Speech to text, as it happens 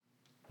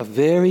a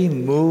very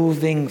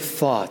moving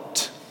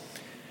thought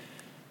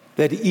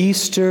that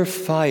Easter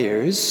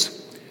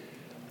fires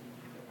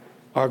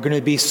are going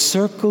to be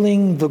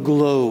circling the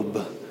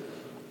globe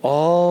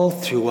all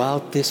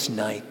throughout this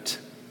night,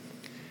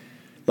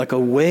 like a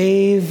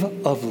wave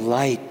of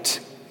light.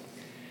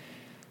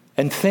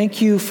 And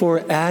thank you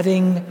for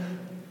adding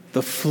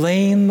the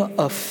flame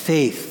of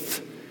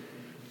faith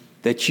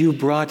that you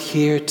brought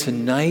here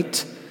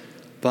tonight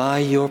by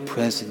your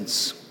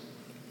presence.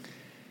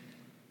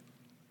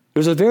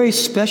 There's a very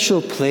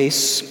special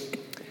place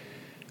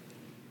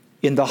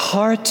in the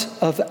heart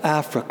of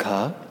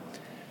Africa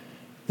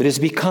that has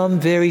become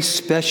very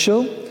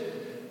special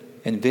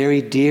and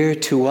very dear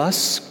to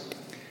us.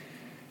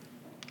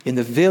 In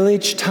the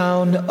village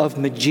town of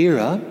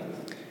Majira,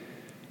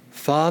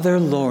 Father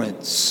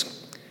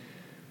Lawrence,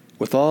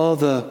 with all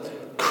the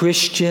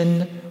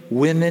Christian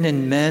women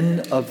and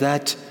men of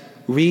that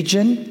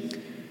region,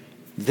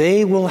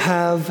 they will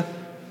have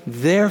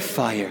their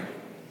fire.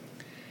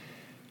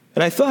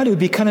 And I thought it would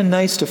be kind of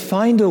nice to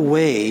find a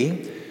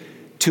way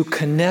to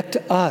connect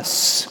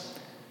us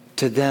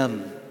to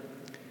them.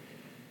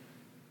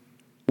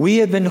 We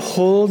have been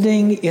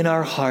holding in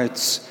our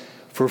hearts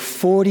for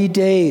 40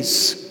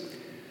 days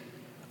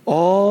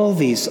all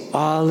these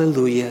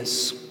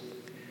alleluias,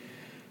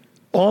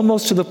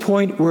 almost to the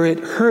point where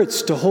it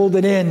hurts to hold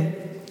it in.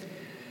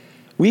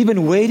 We've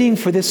been waiting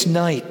for this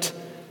night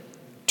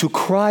to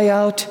cry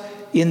out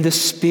in the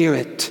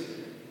Spirit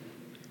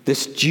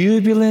this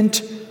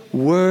jubilant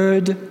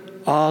word,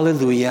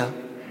 alleluia.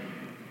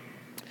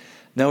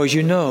 Now, as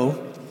you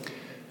know,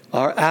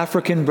 our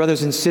African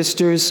brothers and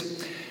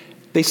sisters,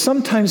 they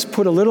sometimes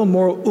put a little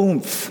more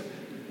oomph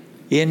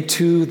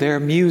into their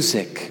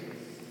music.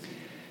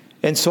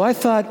 And so I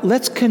thought,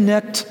 let's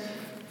connect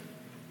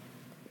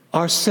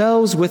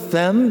ourselves with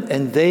them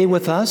and they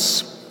with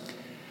us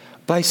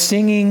by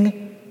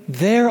singing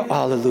their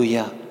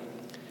alleluia.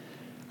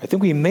 I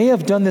think we may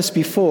have done this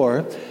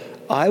before.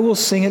 I will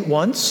sing it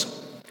once,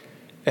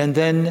 and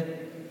then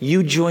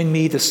you join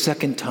me the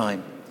second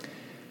time.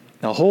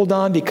 Now hold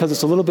on, because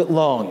it's a little bit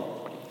long,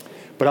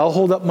 but I'll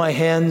hold up my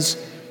hands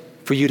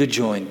for you to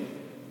join.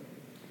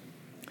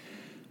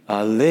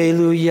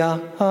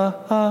 Alleluia,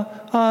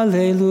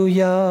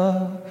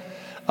 alleluia,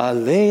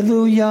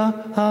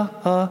 alleluia,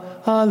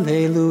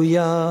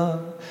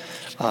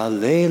 alleluia,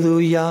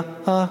 alleluia,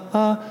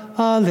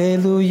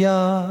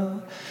 alleluia,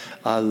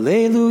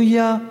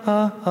 alleluia,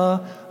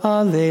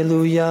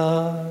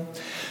 alleluia,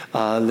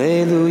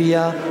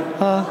 alleluia,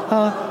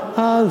 alleluia,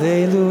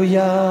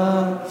 alleluia,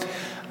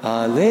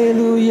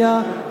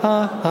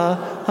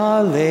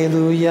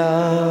 alleluia,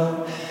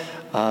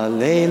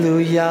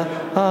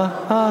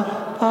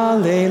 alleluia,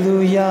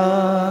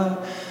 alleluia,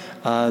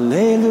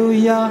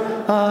 alleluia,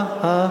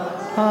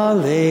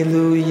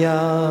 alleluia.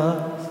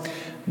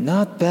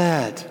 Not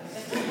bad.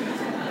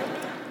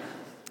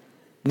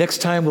 Next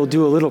time we'll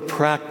do a little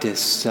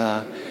practice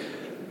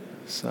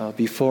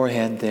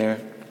beforehand there.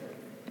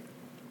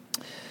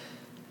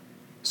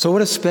 So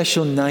what a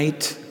special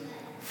night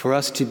for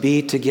us to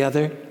be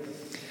together.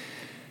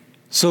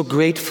 So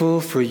grateful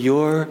for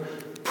your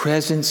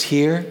presence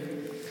here.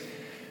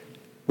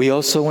 We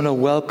also want to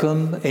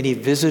welcome any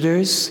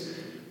visitors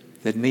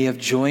that may have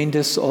joined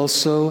us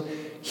also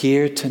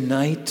here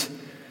tonight.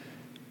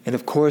 And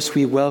of course,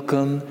 we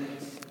welcome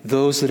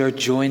those that are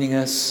joining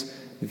us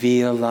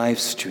via live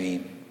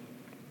stream.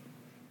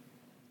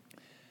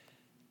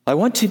 I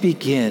want to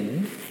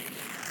begin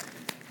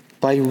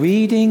by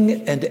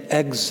reading an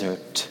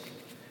excerpt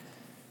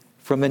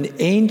from an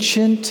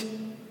ancient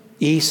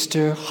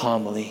Easter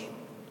homily.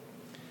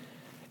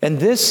 And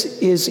this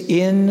is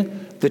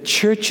in the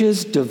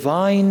Church's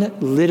Divine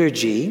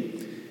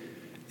Liturgy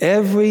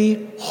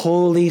every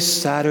Holy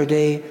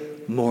Saturday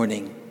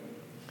morning.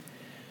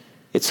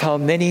 It's how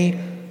many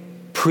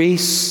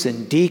priests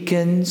and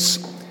deacons,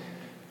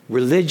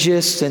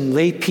 religious and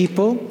lay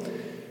people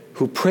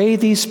who pray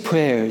these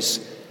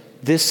prayers,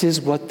 this is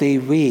what they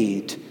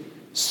read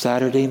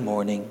Saturday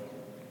morning.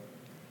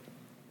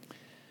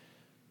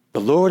 The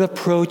Lord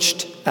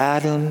approached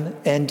Adam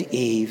and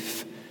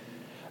Eve,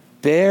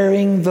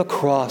 bearing the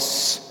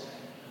cross,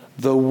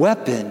 the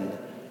weapon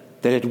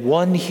that had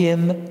won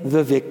him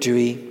the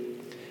victory,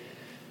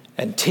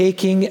 and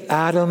taking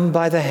Adam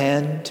by the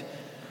hand,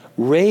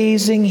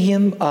 raising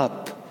him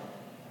up,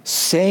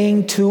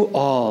 saying to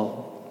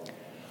all,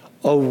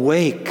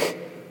 "Awake,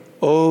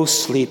 O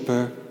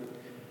sleeper,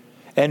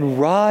 and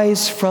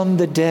rise from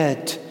the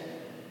dead,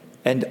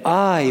 and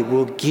I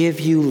will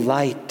give you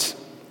light.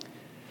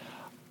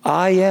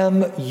 I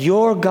am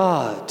your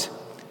God.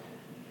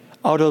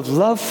 Out of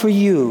love for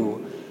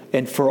you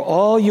and for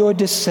all your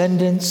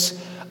descendants,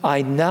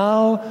 I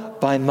now,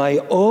 by my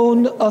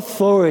own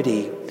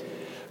authority,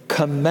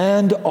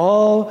 command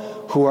all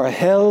who are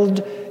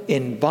held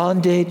in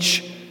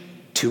bondage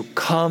to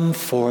come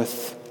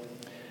forth,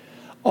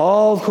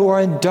 all who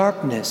are in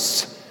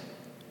darkness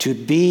to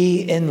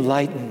be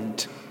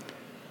enlightened,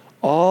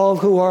 all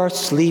who are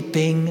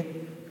sleeping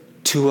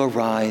to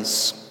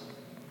arise.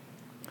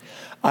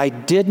 I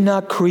did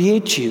not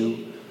create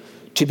you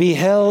to be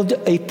held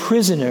a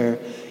prisoner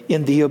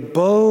in the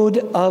abode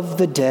of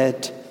the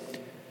dead.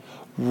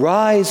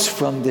 Rise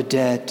from the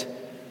dead.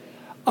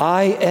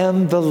 I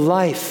am the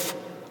life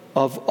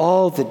of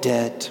all the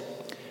dead.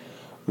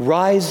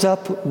 Rise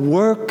up,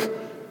 work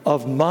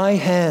of my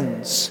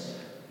hands.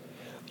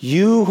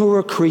 You who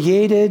were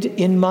created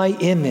in my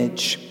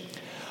image,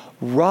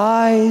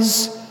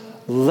 rise,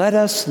 let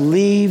us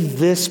leave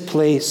this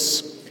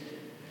place.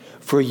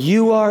 For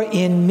you are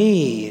in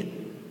me,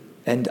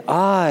 and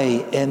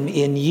I am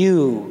in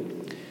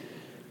you.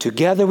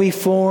 Together we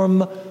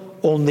form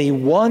only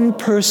one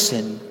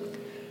person,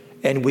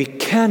 and we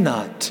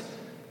cannot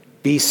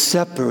be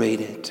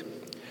separated.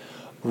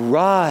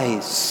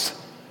 Rise,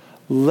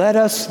 let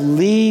us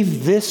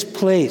leave this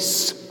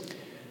place,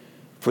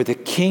 for the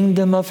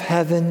kingdom of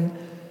heaven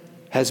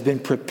has been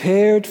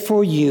prepared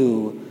for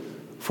you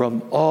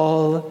from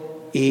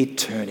all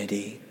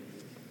eternity.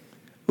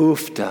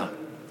 Ufta.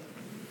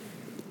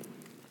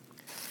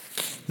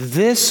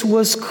 This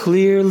was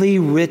clearly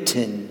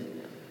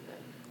written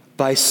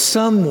by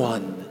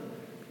someone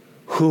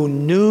who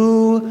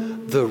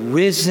knew the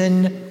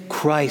risen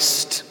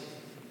Christ,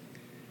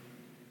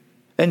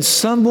 and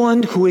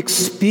someone who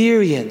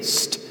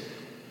experienced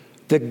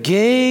the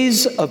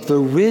gaze of the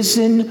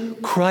risen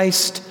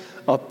Christ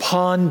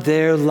upon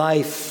their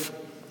life.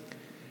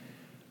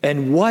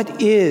 And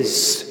what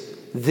is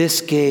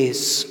this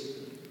gaze?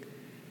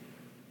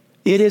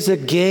 It is a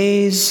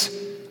gaze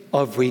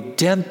of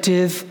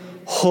redemptive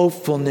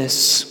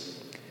hopefulness.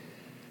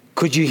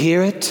 Could you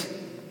hear it?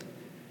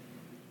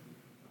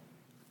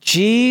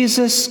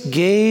 Jesus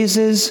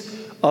gazes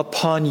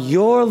upon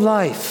your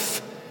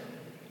life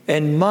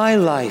and my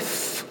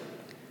life,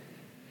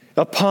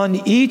 upon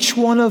each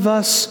one of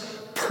us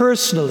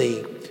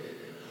personally,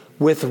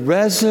 with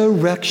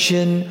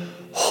resurrection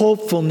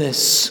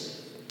hopefulness.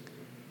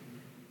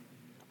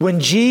 When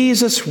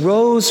Jesus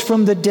rose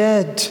from the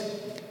dead,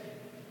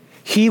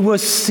 he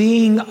was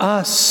seeing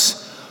us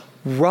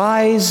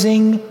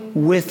rising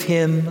with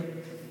him.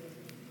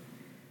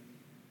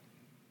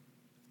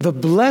 The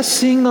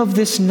blessing of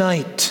this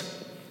night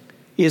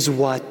is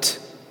what?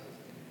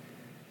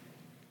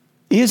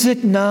 Is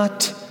it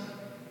not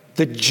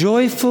the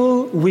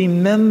joyful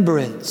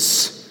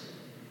remembrance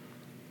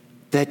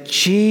that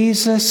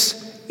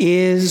Jesus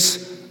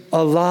is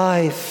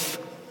alive,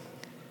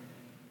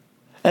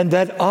 and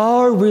that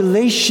our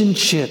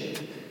relationship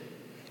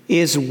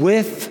is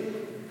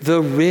with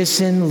the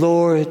risen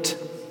Lord?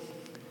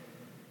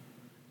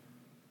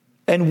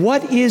 And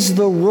what is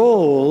the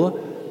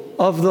role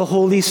of the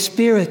Holy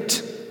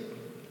Spirit?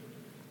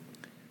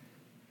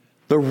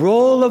 The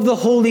role of the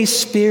Holy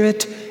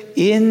Spirit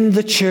in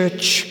the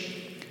church,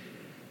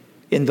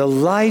 in the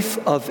life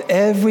of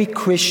every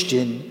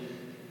Christian,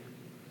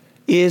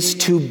 is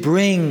to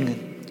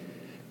bring,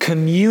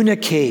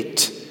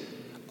 communicate,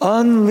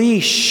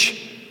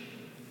 unleash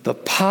the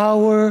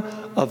power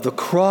of the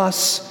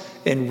cross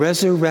and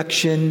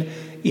resurrection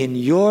in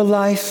your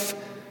life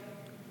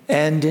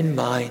and in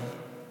mine.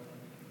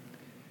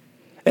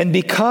 And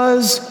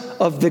because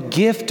of the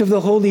gift of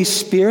the Holy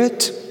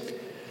Spirit,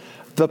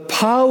 the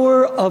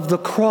power of the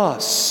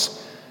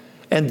cross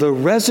and the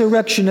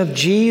resurrection of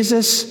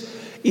Jesus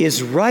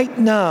is right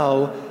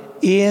now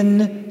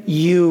in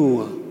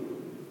you.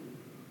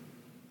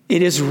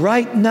 It is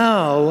right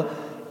now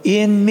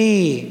in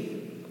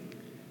me,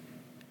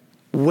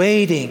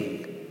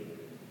 waiting,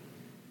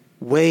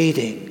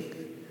 waiting,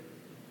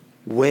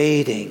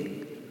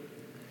 waiting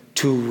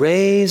to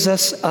raise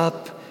us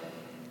up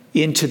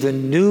into the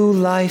new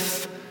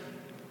life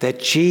that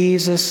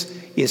Jesus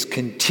is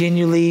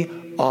continually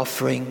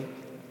offering.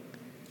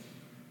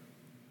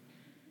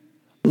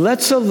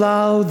 Let's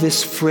allow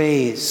this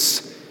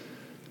phrase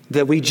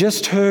that we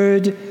just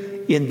heard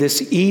in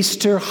this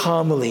Easter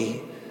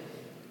homily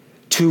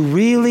to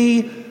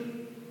really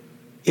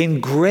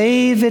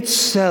engrave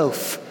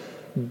itself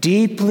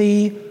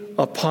deeply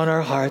upon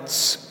our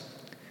hearts,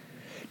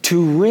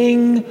 to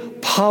ring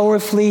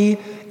powerfully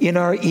in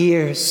our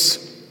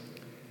ears.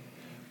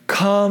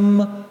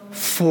 Come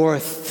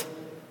forth.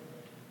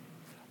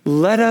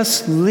 Let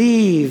us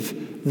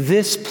leave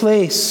this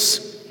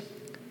place.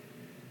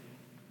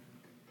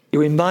 It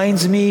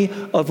reminds me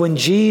of when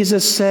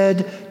Jesus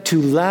said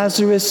to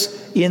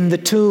Lazarus in the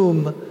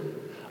tomb,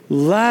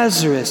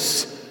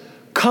 Lazarus,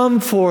 come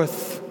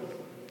forth.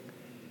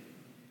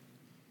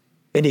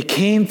 And he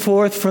came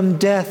forth from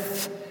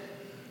death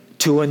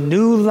to a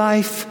new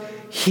life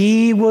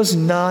he was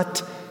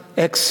not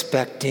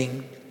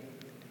expecting.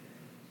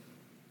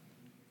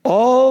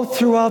 All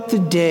throughout the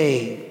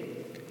day,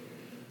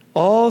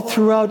 all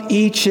throughout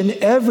each and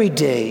every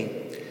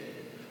day,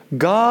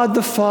 God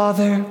the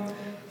Father,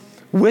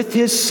 with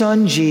his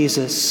Son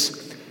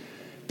Jesus,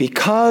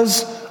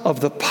 because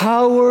of the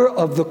power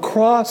of the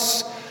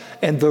cross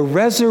and the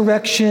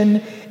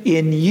resurrection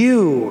in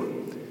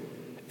you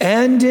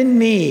and in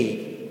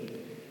me,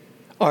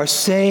 are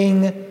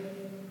saying,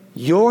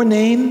 your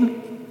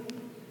name,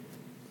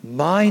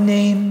 my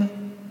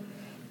name,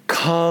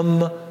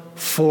 come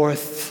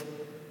forth.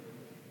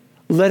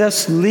 Let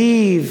us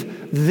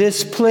leave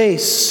this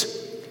place.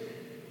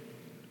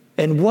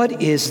 And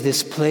what is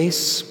this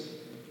place?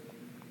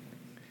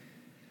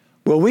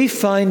 Well, we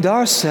find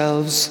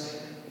ourselves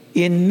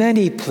in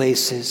many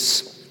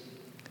places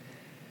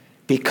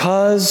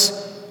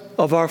because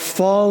of our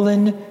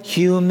fallen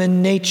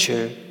human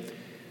nature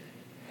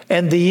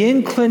and the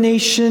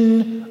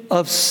inclination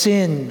of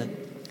sin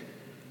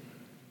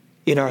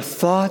in our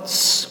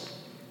thoughts,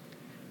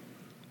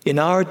 in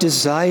our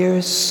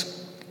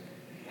desires,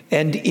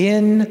 and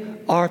in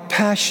our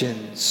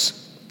passions.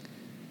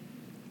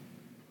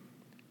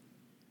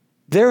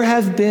 There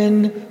have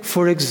been,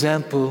 for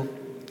example,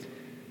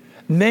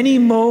 many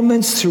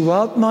moments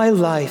throughout my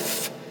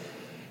life,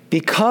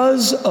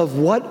 because of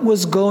what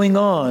was going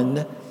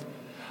on,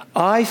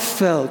 I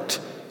felt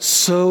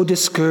so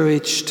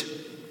discouraged.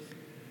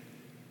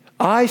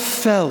 I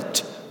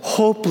felt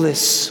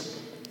hopeless.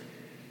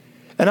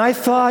 And I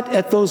thought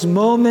at those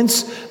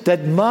moments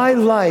that my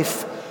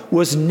life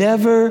was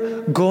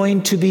never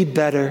going to be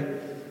better.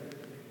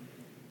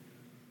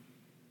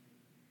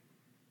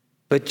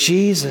 But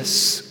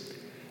Jesus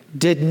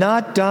did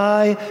not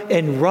die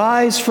and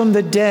rise from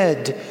the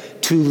dead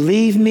to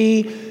leave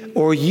me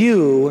or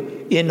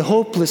you in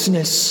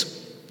hopelessness.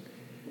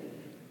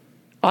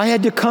 I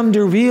had to come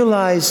to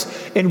realize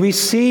and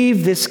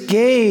receive this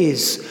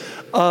gaze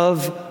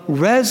of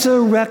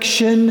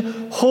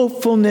resurrection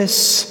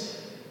hopefulness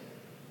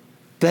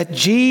that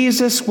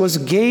Jesus was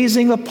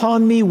gazing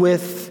upon me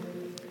with.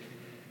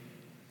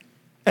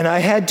 And I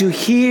had to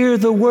hear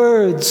the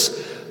words,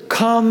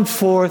 "Come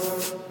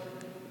forth.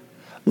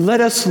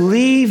 Let us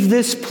leave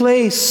this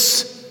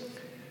place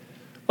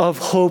of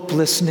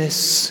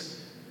hopelessness."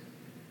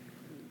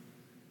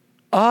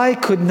 I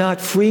could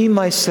not free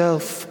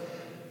myself,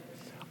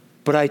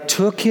 but I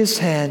took his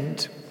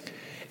hand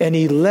and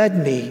he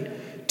led me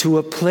to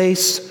a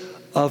place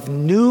of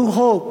new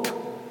hope,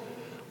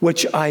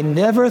 which I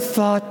never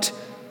thought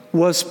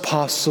was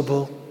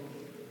possible.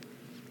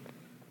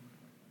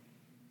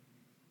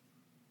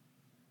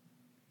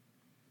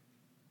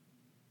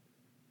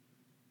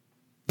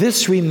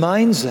 This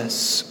reminds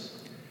us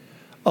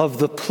of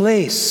the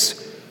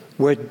place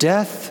where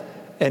death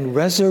and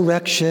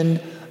resurrection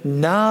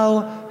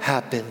now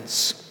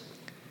happens.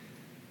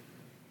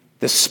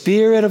 The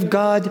Spirit of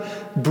God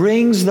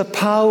brings the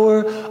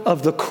power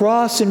of the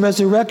cross and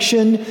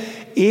resurrection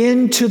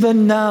into the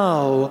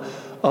now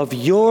of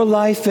your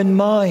life and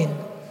mine.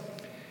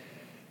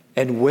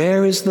 And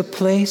where is the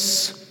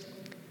place?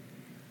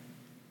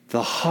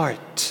 The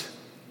heart.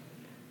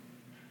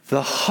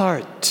 The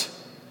heart.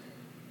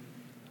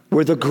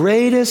 Where the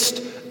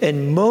greatest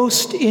and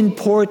most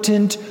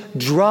important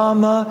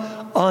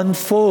drama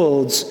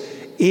unfolds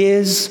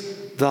is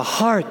the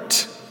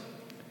heart.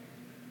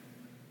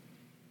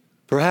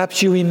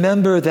 Perhaps you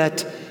remember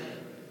that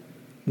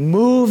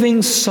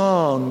moving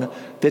song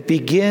that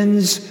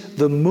begins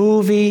the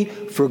movie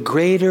For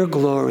Greater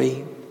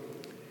Glory.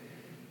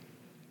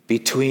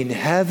 Between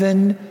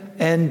heaven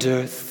and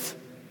earth,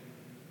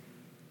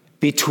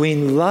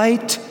 between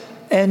light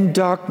and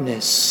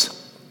darkness,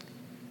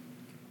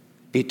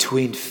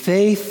 between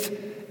faith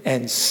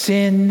and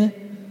sin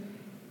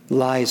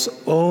lies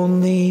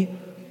only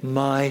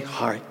my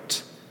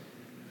heart.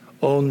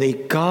 Only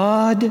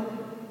God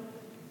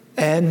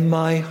and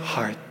my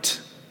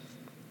heart.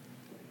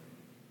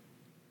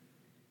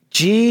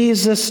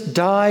 Jesus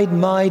died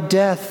my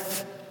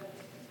death,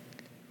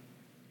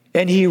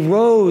 and he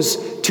rose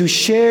to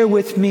share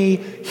with me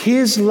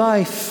his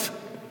life.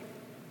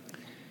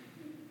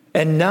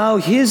 And now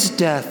his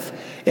death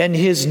and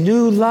his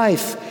new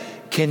life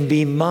can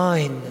be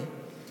mine.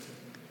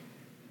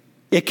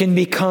 It can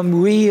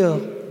become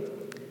real.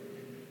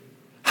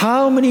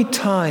 How many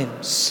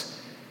times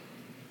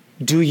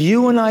do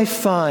you and I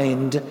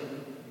find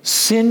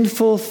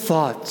sinful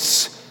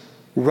thoughts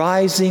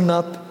rising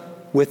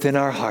up within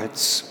our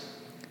hearts?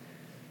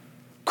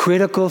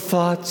 Critical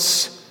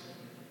thoughts,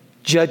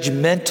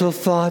 judgmental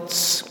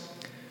thoughts,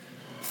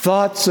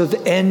 thoughts of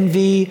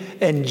envy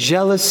and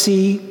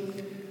jealousy,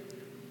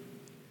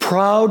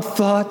 proud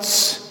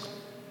thoughts,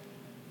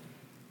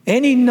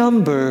 any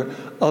number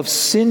of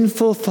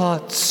sinful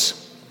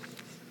thoughts.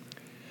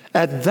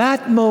 At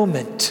that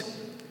moment,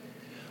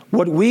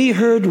 what we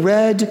heard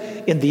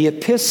read in the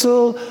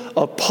epistle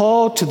of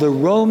Paul to the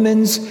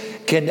Romans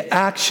can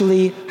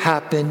actually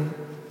happen.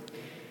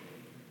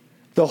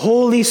 The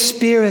Holy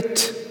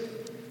Spirit,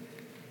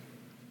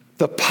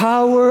 the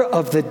power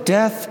of the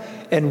death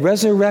and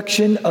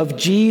resurrection of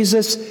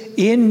Jesus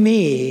in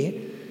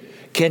me,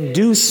 can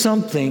do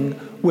something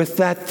with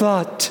that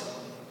thought.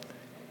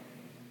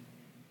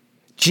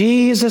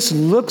 Jesus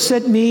looks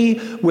at me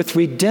with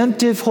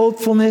redemptive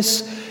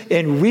hopefulness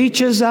and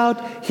reaches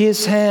out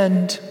his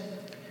hand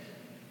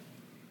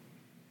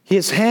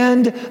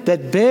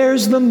that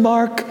bears the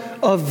mark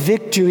of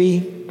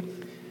victory,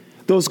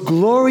 those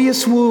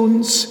glorious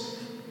wounds.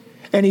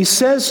 And he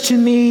says to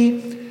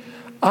me,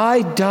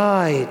 I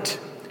died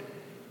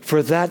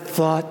for that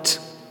thought.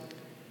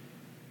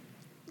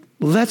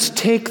 Let's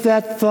take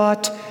that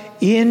thought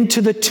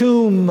into the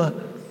tomb.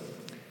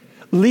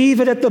 Leave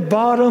it at the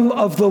bottom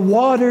of the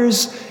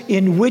waters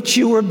in which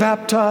you were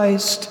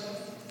baptized.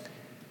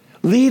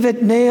 Leave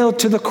it nailed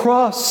to the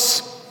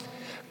cross.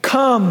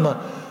 Come,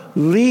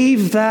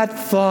 leave that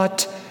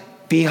thought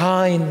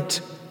behind.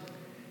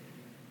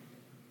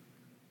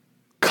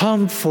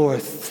 Come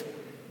forth,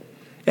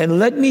 and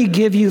let me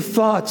give you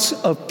thoughts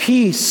of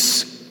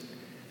peace,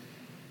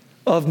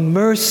 of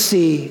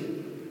mercy,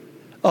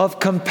 of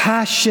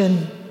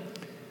compassion.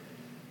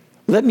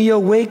 Let me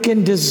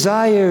awaken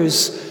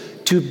desires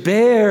to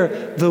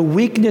bear the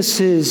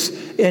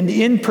weaknesses and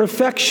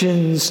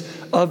imperfections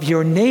of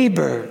your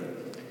neighbor,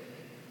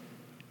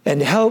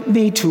 and help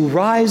me to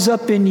rise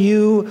up in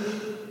you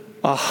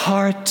a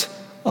heart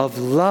of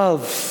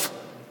love.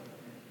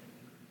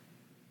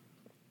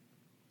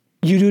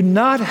 You do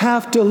not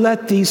have to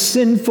let these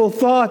sinful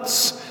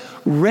thoughts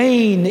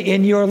reign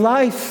in your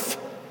life.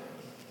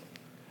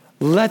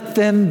 Let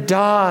them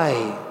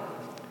die,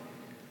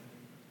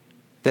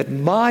 that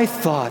my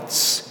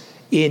thoughts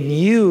in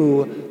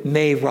you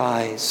may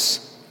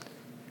rise.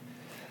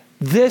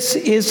 This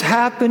is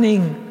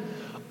happening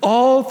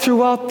all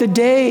throughout the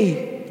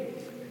day.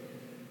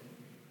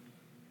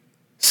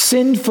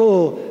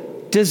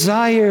 Sinful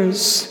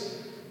desires,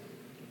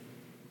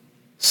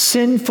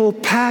 sinful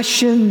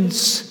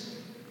passions,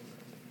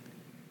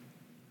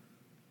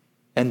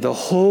 and the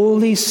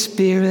Holy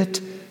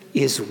Spirit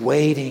is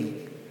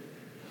waiting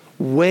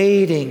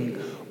with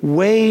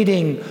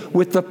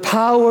the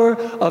power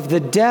of the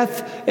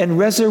death and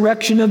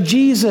resurrection of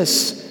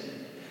Jesus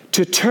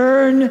to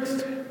turn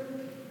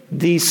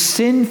these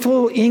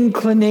sinful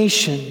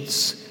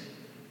inclinations,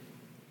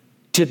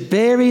 to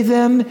bury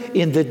them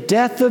in the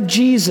death of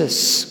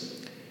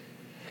Jesus,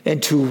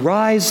 and to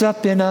rise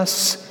up in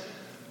us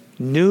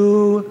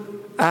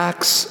new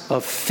acts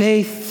of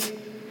faith,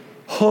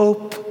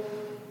 hope,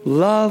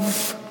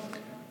 love,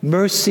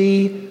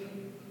 mercy,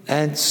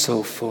 and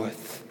so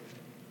forth.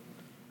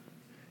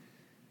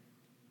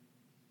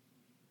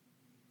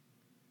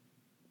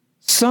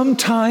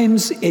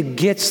 Sometimes it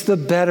gets the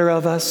better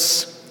of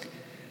us,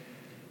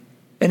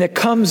 and it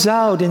comes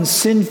out in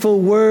sinful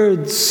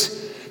words,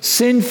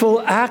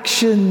 sinful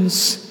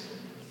actions,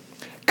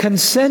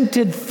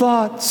 consented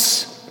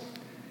thoughts.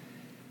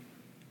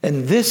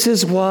 And this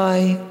is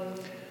why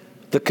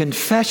the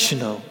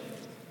confessional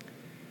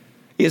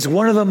is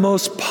one of the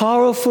most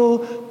powerful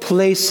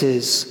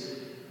places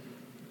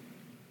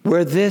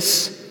where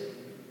this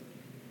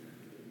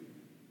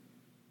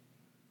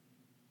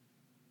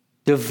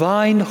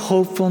divine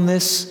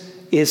hopefulness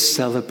is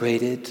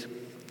celebrated.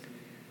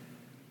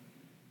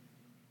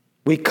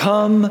 We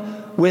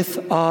come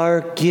with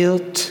our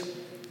guilt.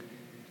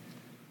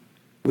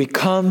 We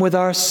come with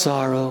our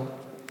sorrow.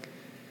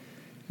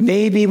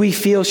 Maybe we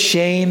feel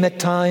shame at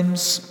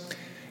times,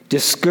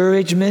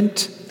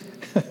 discouragement.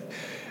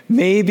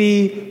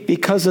 Maybe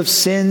because of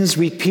sins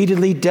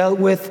repeatedly dealt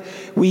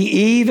with, we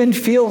even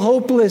feel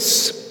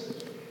hopeless.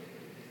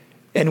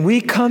 And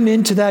we come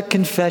into that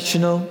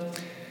confessional,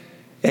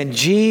 and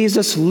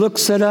Jesus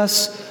looks at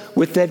us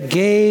with that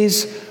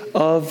gaze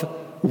of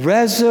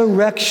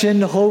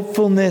resurrection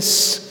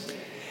hopefulness.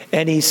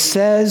 And he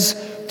says,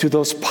 through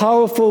those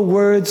powerful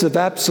words of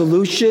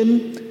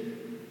absolution,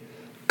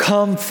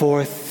 come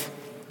forth.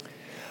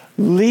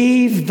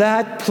 Leave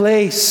that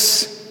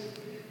place.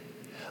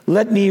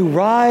 Let me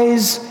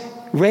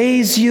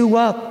raise you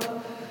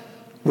up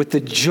with the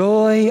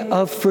joy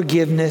of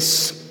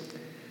forgiveness,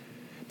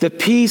 the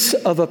peace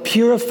of a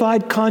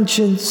purified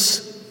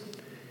conscience,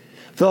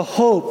 the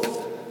hope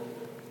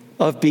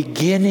of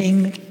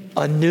beginning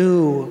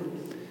anew.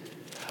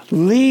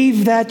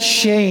 Leave that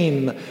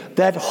shame,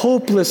 that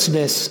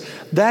hopelessness,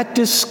 that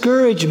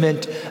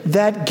discouragement,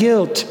 that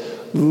guilt.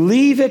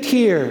 Leave it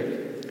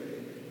here.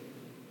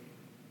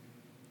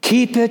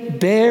 Keep it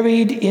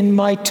buried in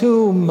my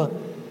tomb,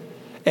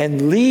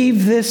 and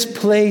leave this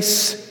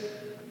place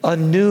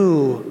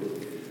anew,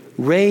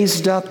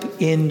 raised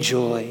up in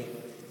joy.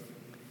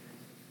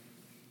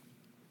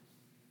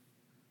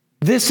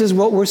 This is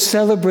what we're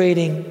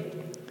celebrating.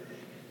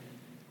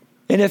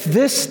 And if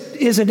this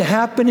isn't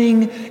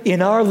happening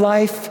in our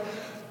life,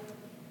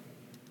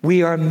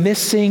 we are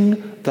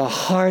missing the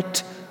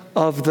heart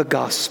of the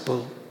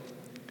gospel.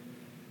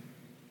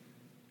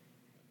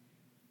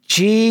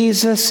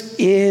 Jesus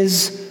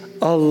is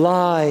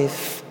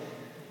alive.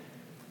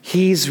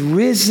 He's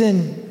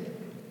risen.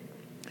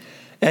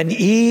 And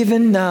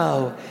even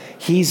now,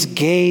 he's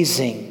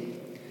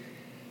gazing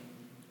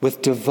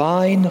with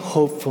divine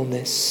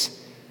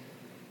hopefulness,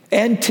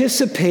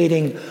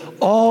 anticipating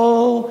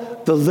all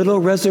the little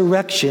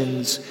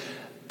resurrections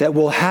that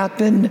will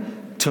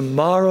happen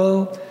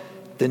tomorrow,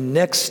 the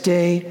next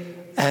day,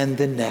 and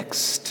the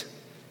next.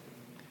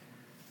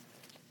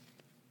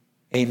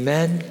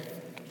 Amen.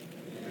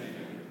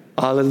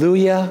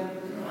 Alleluia.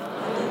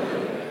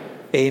 Alleluia.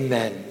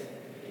 Amen.